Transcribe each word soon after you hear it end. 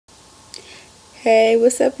Hey,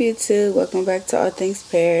 what's up YouTube? Welcome back to All Things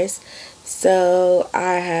Paris. So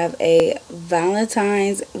I have a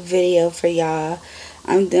Valentine's video for y'all.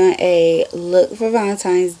 I'm doing a look for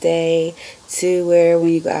Valentine's Day to wear when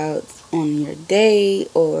you go out on your date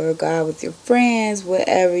or go out with your friends,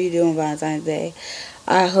 whatever you do on Valentine's Day.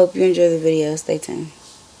 I hope you enjoy the video. Stay tuned.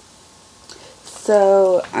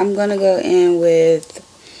 So I'm going to go in with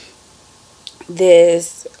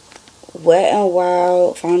this Wet n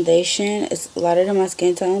Wild foundation. It's lighter than my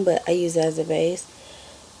skin tone, but I use it as a base.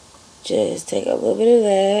 Just take a little bit of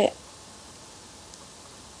that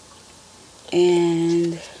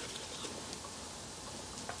and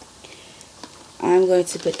I'm going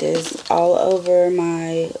to put this all over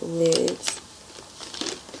my lids.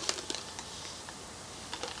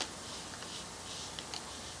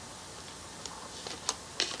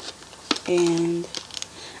 And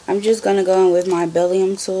I'm just going to go in with my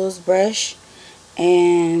Bellium Tools brush,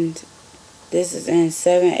 and this is in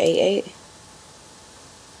 788.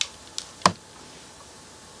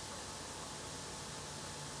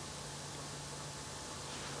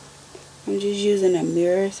 I'm just using a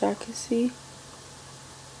mirror so I can see.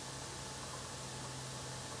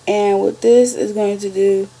 And what this is going to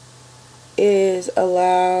do is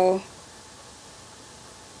allow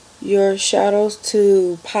your shadows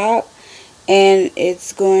to pop, and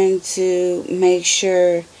it's going to make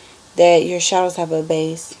sure that your shadows have a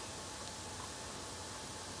base.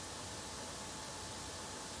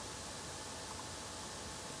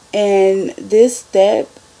 And this step,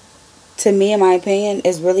 to me, in my opinion,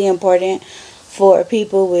 is really important for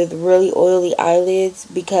people with really oily eyelids,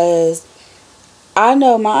 because I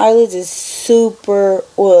know my eyelids is super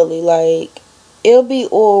oily. Like, it'll be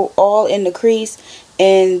oil all in the crease,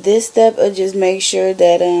 and this step will just make sure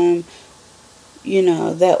that you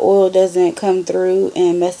know, that oil doesn't come through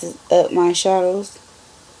and messes up my shadows.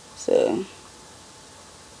 So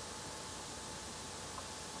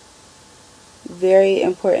very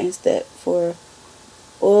important step for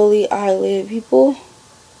oily eyelid people.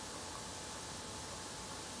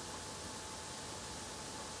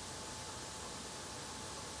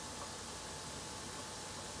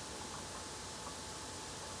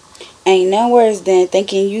 Ain't no worse than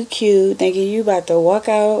thinking you cute, thinking you about to walk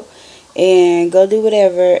out and go do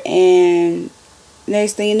whatever, and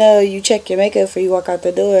next thing you know, you check your makeup before you walk out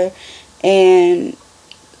the door, and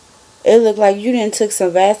it look like you done took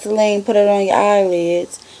some Vaseline, put it on your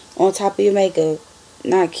eyelids on top of your makeup.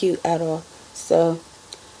 Not cute at all. So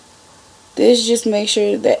this just makes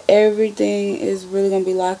sure that everything is really going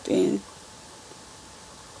to be locked in.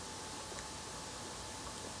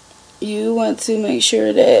 You want to make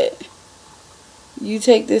sure that you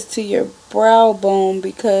take this to your brow bone,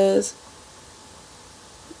 because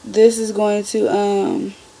this is going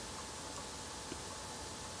to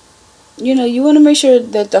you know, you want to make sure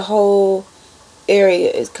that the whole area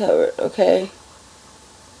is covered, okay?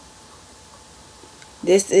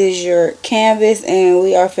 This is your canvas, and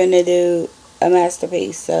we are finna do a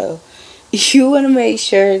masterpiece. So you want to make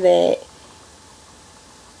sure that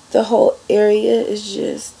the whole area is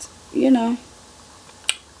just, you know,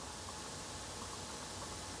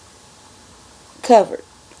 covered.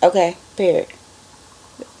 Okay, period.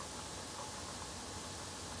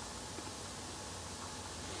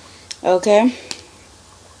 Okay,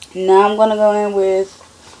 now I'm gonna go in with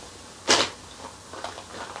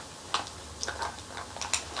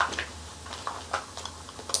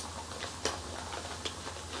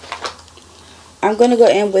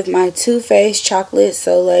my Too Faced Chocolate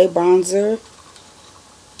Soleil bronzer,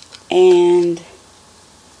 and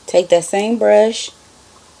take that same brush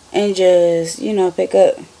and just, you know, pick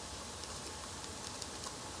up.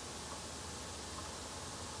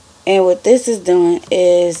 And what this is doing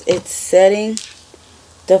is it's setting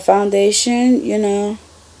the foundation, you know.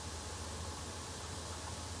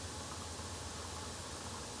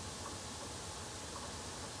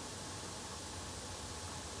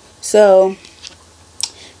 So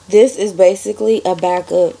this is basically a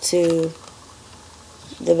backup to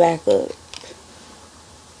the backup,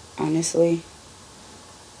 honestly.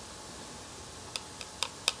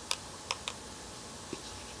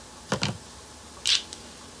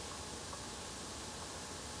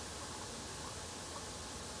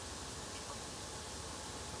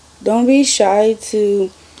 Don't be shy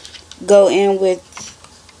to go in with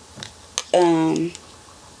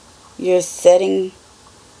your setting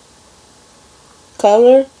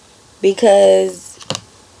color, because,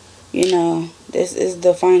 you know, this is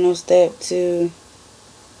the final step to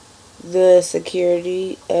the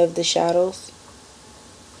security of the shadows.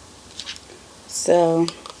 So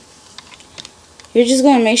you're just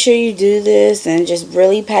going to make sure you do this and just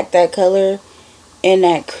really pack that color in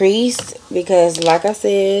that crease, because like I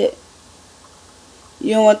said,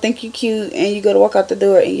 you don't want to think you cute and you go to walk out the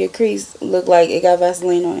door and your crease look like it got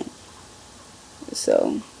Vaseline on it.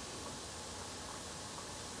 So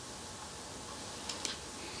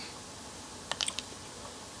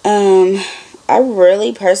I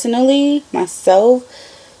really personally myself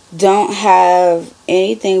don't have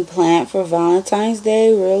anything planned for Valentine's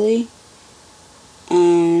Day, really.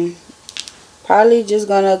 Probably just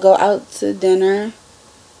gonna go out to dinner.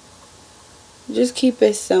 Just keep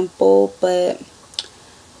it simple, but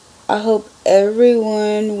I hope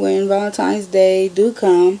everyone, when Valentine's Day do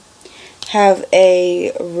come, have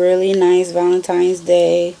a really nice Valentine's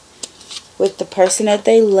Day with the person that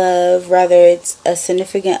they love, whether it's a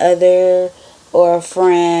significant other or a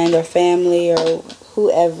friend or family or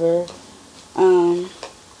whoever.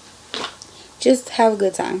 Just have a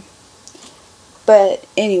good time. But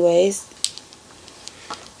anyways,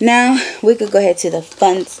 now we could go ahead to the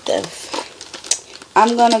fun stuff.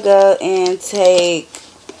 I'm gonna go and take,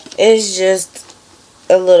 it's just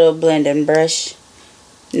a little blending brush.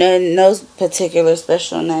 No particular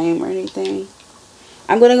special name or anything.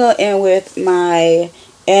 I'm gonna go in with my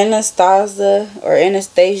Anastasia,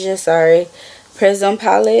 sorry, Prism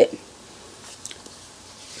palette,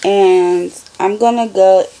 and I'm gonna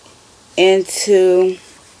go into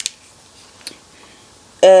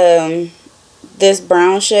this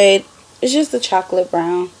brown shade. It's just a chocolate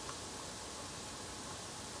brown.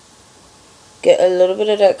 Get a little bit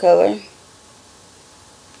of that color.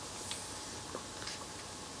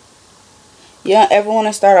 You don't ever want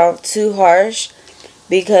to start off too harsh,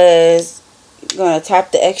 because you're going to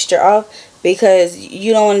tap the extra off, because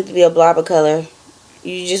you don't want it to be a blob of color.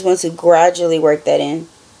 You just want to gradually work that in.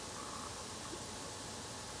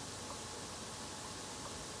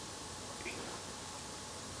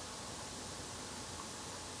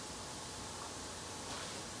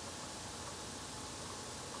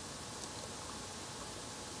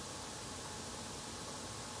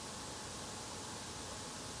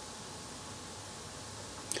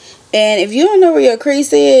 And if you don't know where your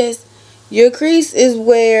crease is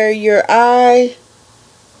where your eye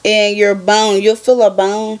and your bone, you'll feel a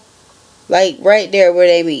bone, like right there where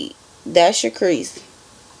they meet. That's your crease.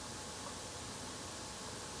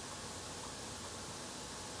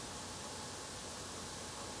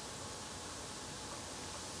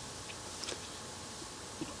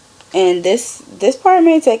 And this part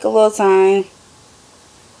may take a little time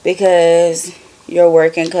because you're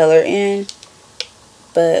working color in,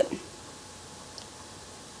 but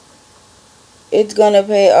it's gonna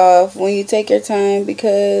pay off when you take your time,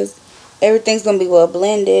 because everything's gonna be well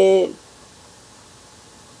blended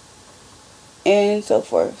and so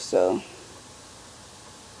forth. So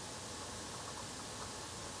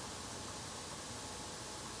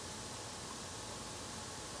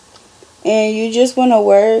and you just want to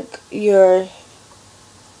work your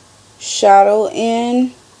shadow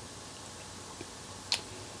in,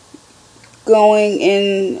 going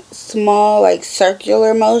in small like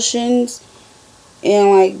circular motions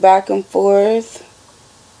and like back and forth.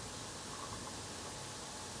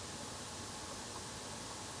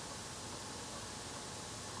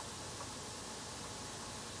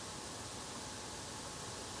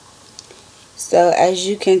 So as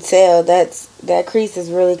you can tell, that crease is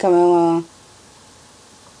really coming along.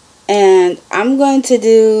 And I'm going to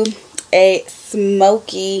do a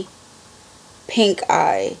smoky pink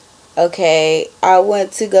eye. Okay, I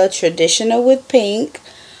want to go traditional with pink,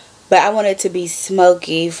 but I want it to be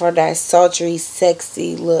smoky for that sultry,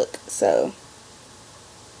 sexy look. So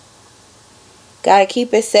gotta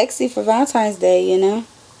keep it sexy for Valentine's Day, you know.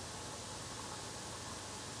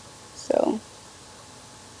 So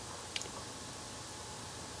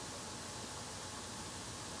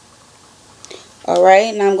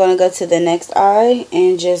alright, now I'm going to go to the next eye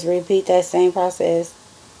and just repeat that same process.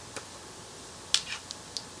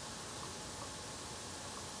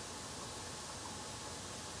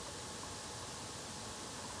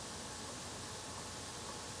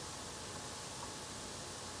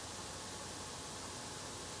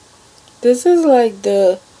 This is like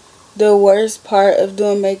the worst part of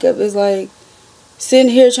doing makeup, is like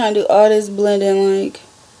sitting here trying to do all this blending. Like,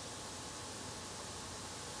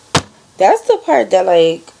 that's the part that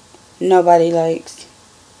like nobody likes.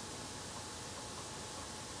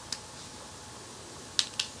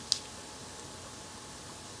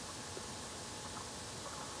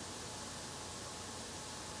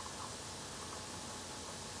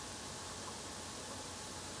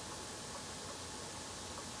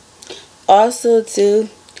 Also too,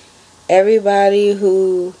 everybody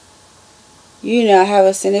who, you know, have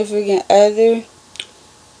a significant other,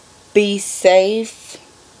 Be safe.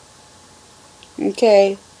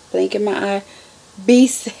 Okay, blink in my eye. Be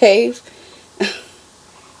safe.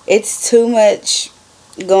 It's too much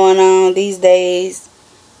going on these days,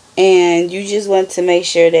 and you just want to make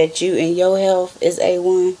sure that you and your health is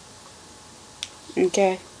A1.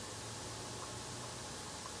 Okay.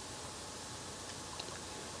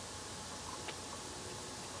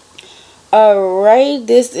 Alright,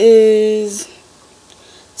 this is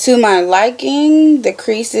to my liking. The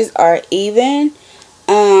creases are even.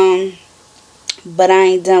 But I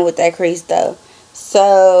ain't done with that crease though.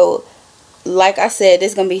 So, like I said,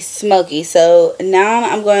 this is going to be smoky. So, now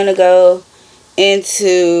I'm going to go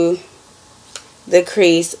into the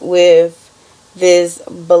crease with this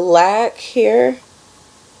black here.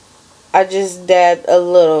 I just dabbed a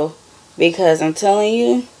little because I'm telling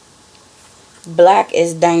you, black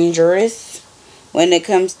is dangerous when it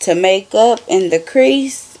comes to makeup in the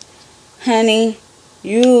crease. Honey,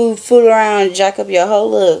 you fool around, jack up your whole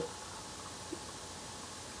look.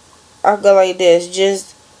 I go like this,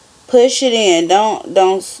 just push it in.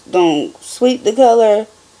 Don't sweep the color.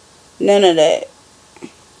 None of that.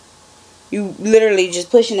 You literally just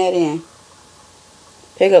pushing that in.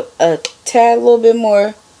 Pick up a tad, a little bit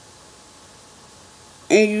more,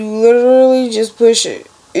 and you literally just push it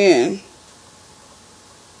in.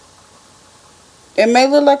 It may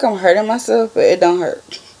look like I'm hurting myself, but it don't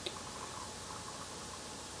hurt.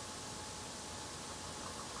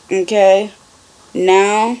 Okay.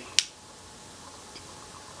 Now,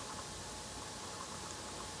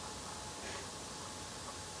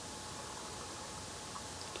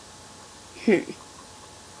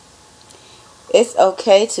 it's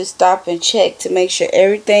okay to stop and check to make sure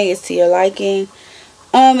everything is to your liking.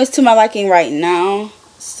 It's to my liking right now.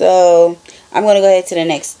 So, I'm going to go ahead to the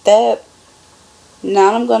next step.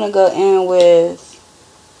 Now I'm going to go in with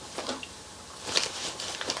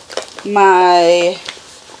my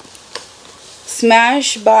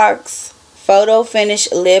Smashbox Photo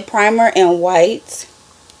Finish Lid Primer in white.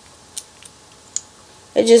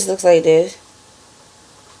 It just looks like this.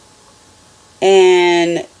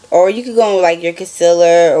 And, or you could go with like your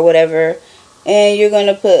concealer or whatever. And you're going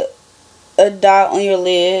to put a dot on your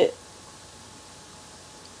lid.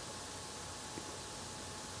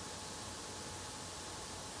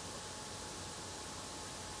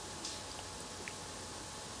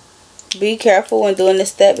 Be careful when doing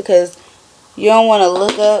this step because you don't want to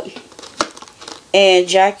look up and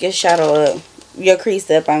jack your shadow up. Your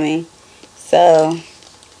crease up, I mean. So,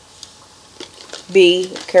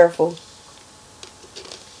 be careful.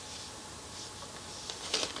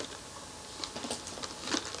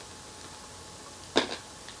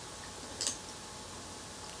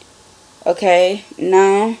 Okay,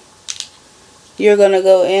 now you're going to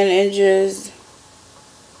go in and just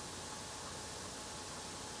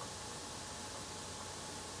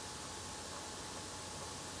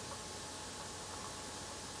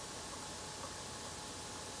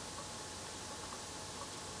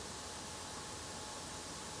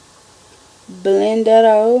blend that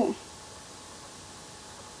out.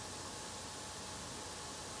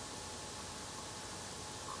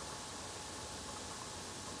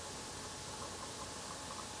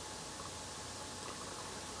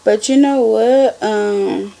 But you know what?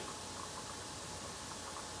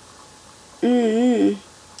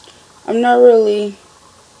 I'm not really.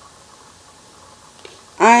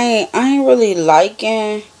 I ain't really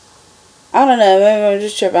liking. I don't know. Maybe I'm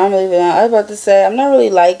just tripping. I'm leaving it out. I was about to say I'm not really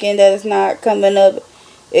liking that it's not coming up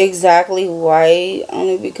exactly white,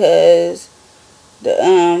 only because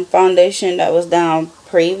the foundation that was down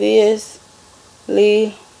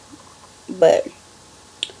previously, but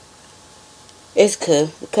it's cool.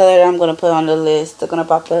 The color that I'm gonna put on the list, they're gonna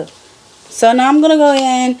pop up. So now I'm gonna go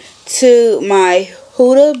in to my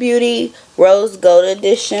Huda Beauty Rose Gold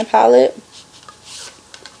Edition palette.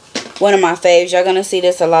 One of my faves. Y'all gonna see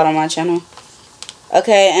this a lot on my channel.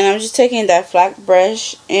 Okay, and I'm just taking that flat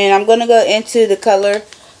brush and I'm gonna go into the color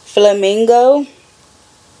Flamingo,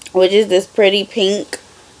 which is this pretty pink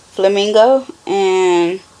flamingo,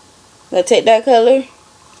 and I'm gonna take that color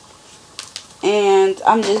and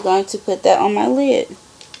I'm just going to put that on my lid.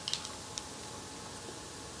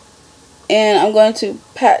 And I'm going to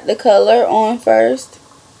pat the color on first.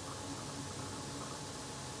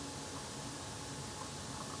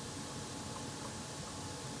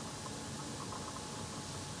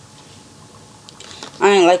 I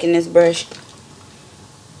ain't liking this brush.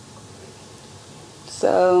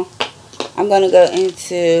 So I'm gonna go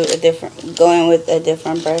into going with a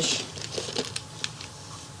different brush.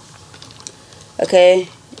 Okay,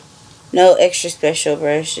 no extra special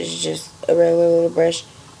brush. It's just a regular little brush.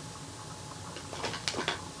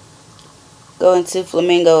 Go into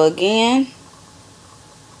Flamingo again.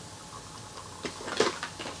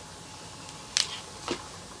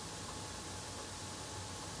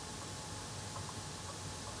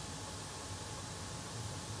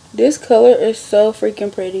 This color is so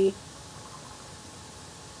freaking pretty.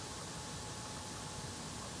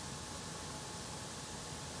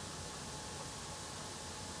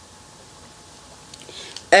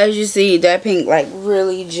 As you see, that pink like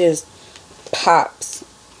really just pops.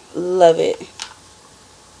 Love it.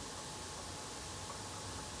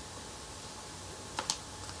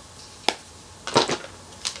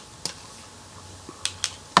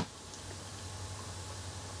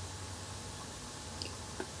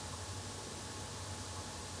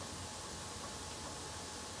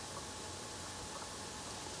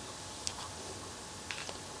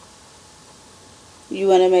 You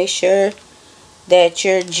want to make sure that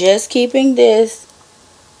you're just keeping this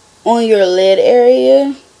on your lid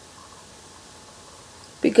area,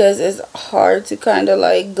 because it's hard to kind of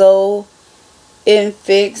like go and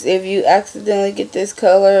fix if you accidentally get this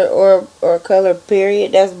color or color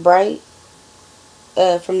period that's bright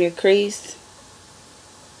from your crease.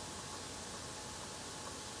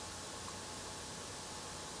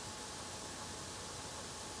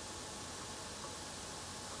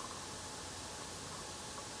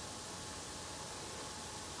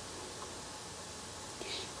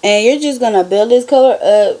 And you're just gonna build this color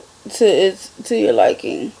up to your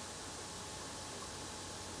liking.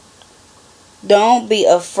 Don't be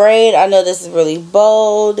afraid. I know this is really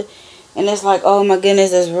bold, and it's like, oh my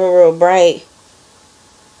goodness, it's real bright.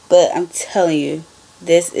 But I'm telling you,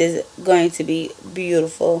 this is going to be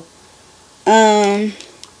beautiful. Go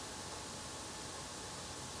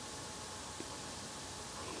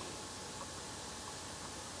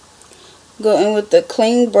in with the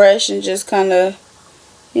clean brush and just kind of,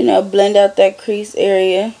 you know, blend out that crease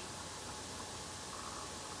area.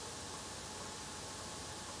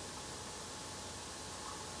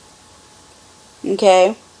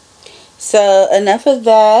 Okay, so enough of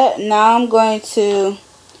that. Now I'm going to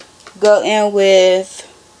go in with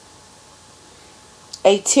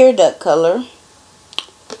a tear duct color,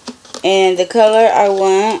 and the color I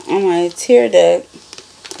want on my tear duct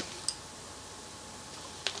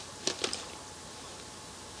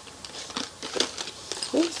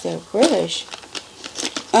where's that brush?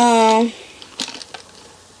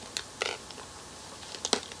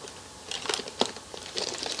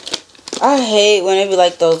 I hate when it be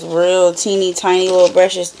like those real teeny tiny little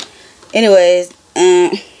brushes. Anyways,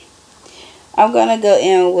 I'm gonna go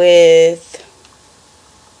in with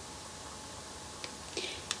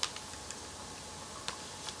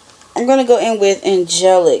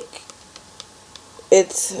Angelic.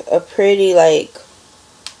 It's a pretty like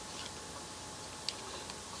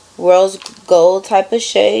rose gold type of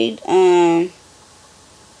shade, or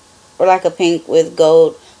like a pink with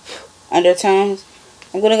gold undertones.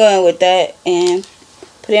 I'm gonna go in with that and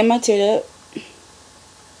put it in my tear duct.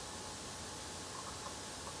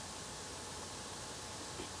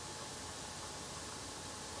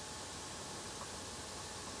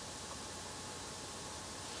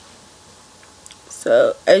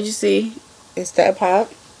 So as you see, it's that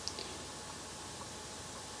pop.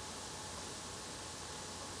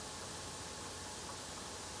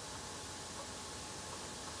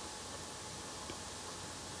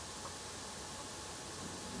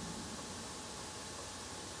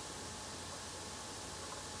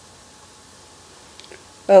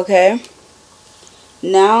 Okay,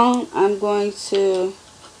 now I'm going to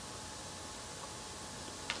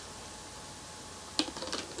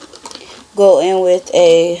go in with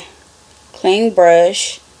a clean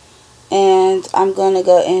brush, and I'm going to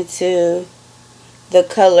go into the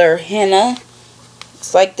color Henna.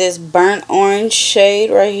 It's like this burnt orange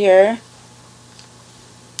shade right here.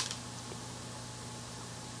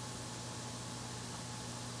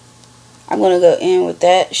 I'm going to go in with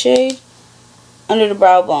that shade under the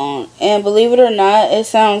brow bone. And believe it or not, it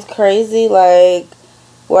sounds crazy, like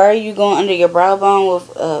why are you going under your brow bone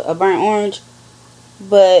with a burnt orange?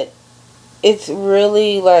 But it's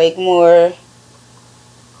really like more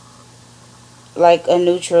like a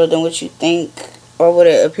neutral than what you think or what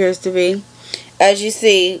it appears to be. As you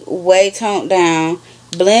see, way toned down,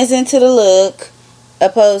 blends into the look,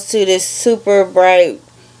 opposed to this super bright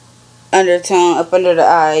undertone up under the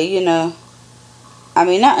eye, you know. I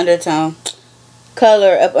mean, not undertone,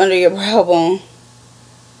 color up under your brow bone.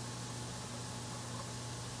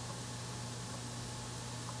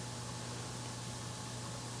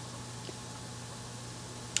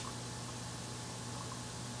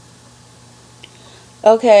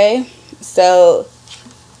 Okay, so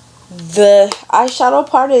the eyeshadow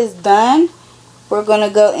part is done. we're going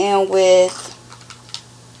to go in with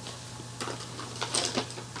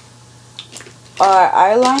our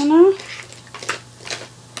eyeliner.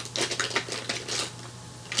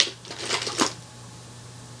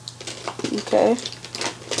 Okay.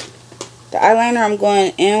 The eyeliner I'm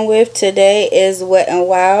going in with today is Wet n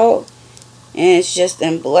Wild, and it's just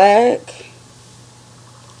in black.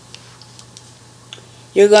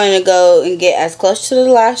 You're going to go and get as close to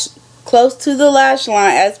the lash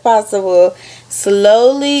line as possible.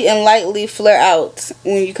 Slowly and lightly flare out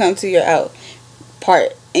when you come to your out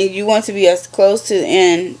part, and you want to be as close to the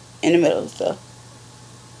end in the middle.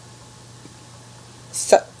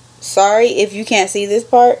 So sorry if you can't see this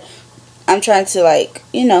part. I'm trying to, like,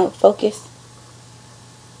 you know, focus.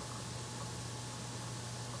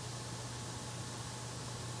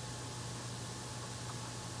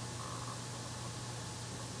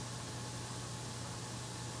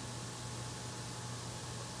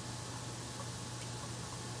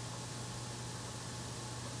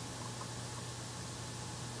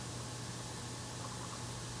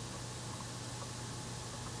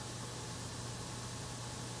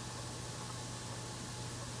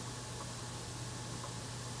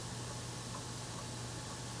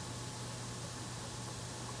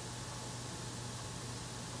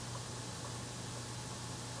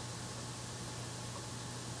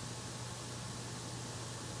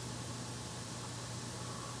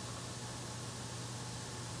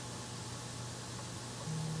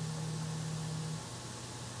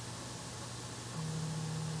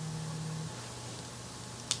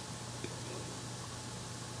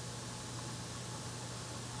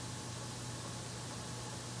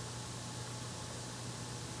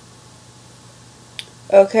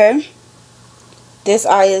 Okay, this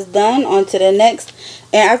eye is done. On to the next.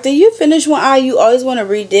 And after you finish one eye, you always want to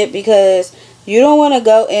redip, because you don't want to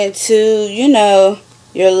go into, you know,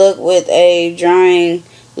 your look with a drying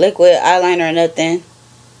liquid eyeliner or nothing.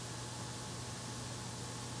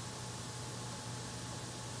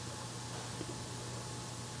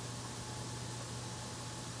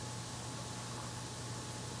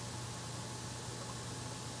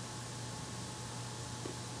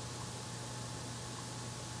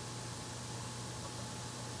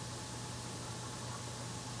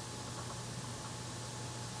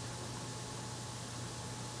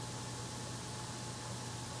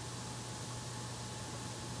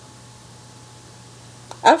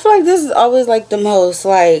 I feel like this is always like the most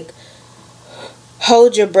like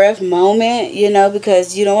hold your breath moment, you know,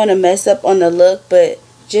 because you don't want to mess up on the look, but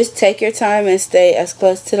just take your time and stay as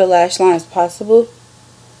close to the lash line as possible.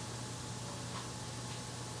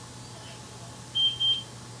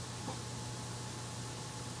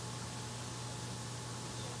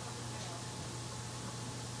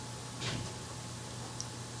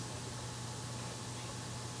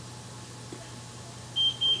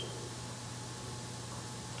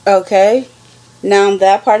 Okay, now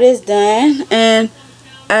that part is done, and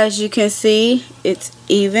as you can see, it's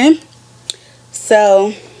even.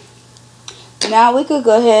 So now we could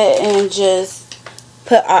go ahead and just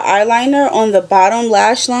put our eyeliner on the bottom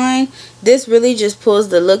lash line. This really just pulls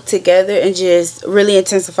the look together and just really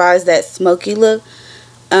intensifies that smoky look.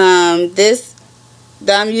 This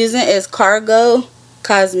that I'm using is Cargo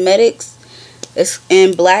Cosmetics. It's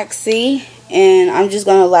in Black Sea, and I'm just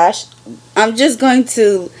going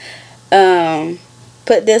to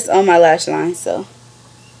put this on my lash line. So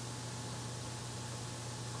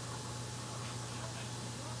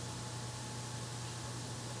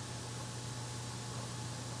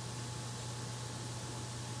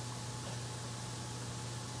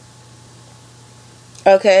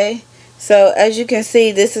okay, so as you can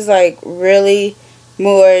see, this is like really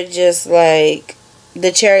more just like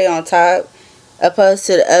the cherry on top opposed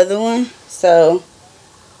to the other one. So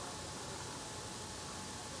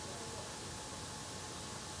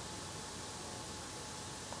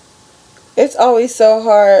it's always so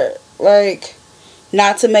hard, like,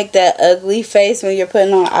 not to make that ugly face when you're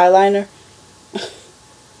putting on eyeliner.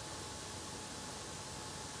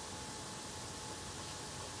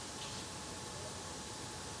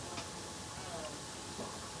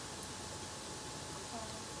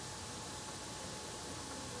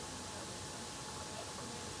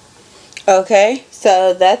 Okay,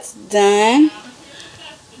 so that's done.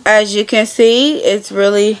 As you can see, it's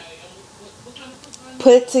really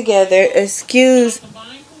put together. Excuse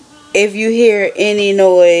if you hear any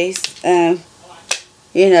noise.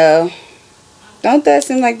 You know, don't that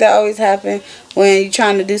seem like that always happen when you're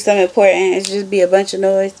trying to do something important? It's just be a bunch of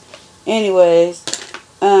noise. Anyways,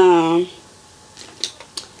 I'm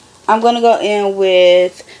gonna go in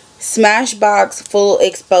with Smashbox Full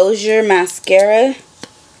Exposure Mascara.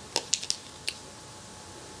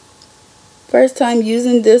 First time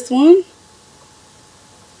using this one.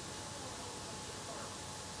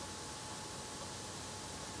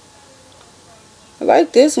 I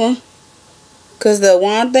like this one. Because the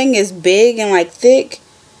wand thing is big and like thick.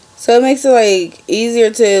 So it makes it like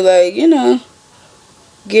easier to like, you know,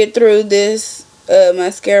 get through this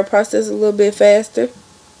mascara process a little bit faster.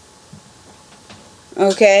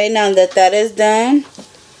 Okay, now that that is done,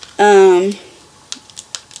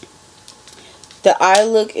 the eye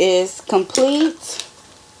look is complete.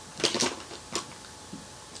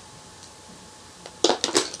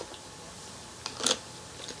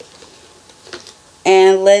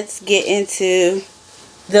 And let's get into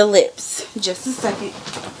the lips. Just a second.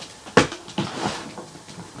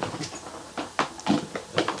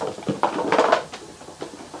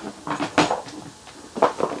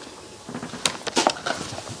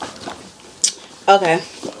 Okay.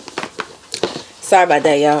 Sorry about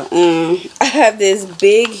that, y'all. I have this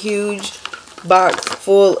big, huge box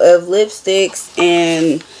full of lipsticks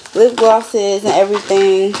and lip glosses and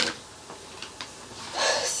everything.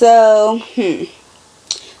 So,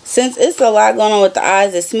 since it's a lot going on with the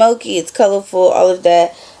eyes, it's smoky, it's colorful, all of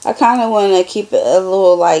that, I kind of want to keep it a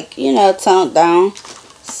little, like, you know, toned down.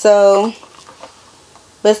 So,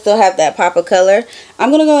 but still have that pop of color. I'm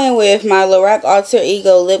going to go in with my Lorac Alter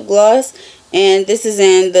Ego lip gloss. And this is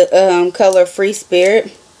in the color Free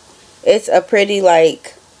Spirit. It's a pretty,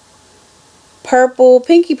 like, purple,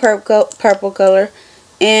 pinky purple color.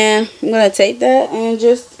 And I'm going to take that and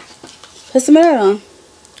just put some of that on.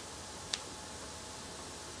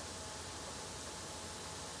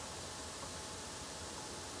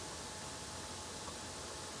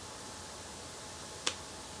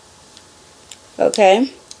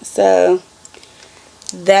 Okay, so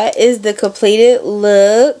that is the completed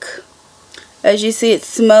look. As you see, it's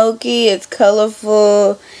smoky, it's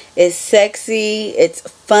colorful, it's sexy, it's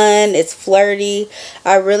fun, it's flirty.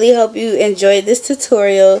 I really hope you enjoyed this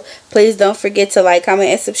tutorial. Please don't forget to like, comment,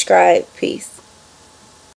 and subscribe. Peace.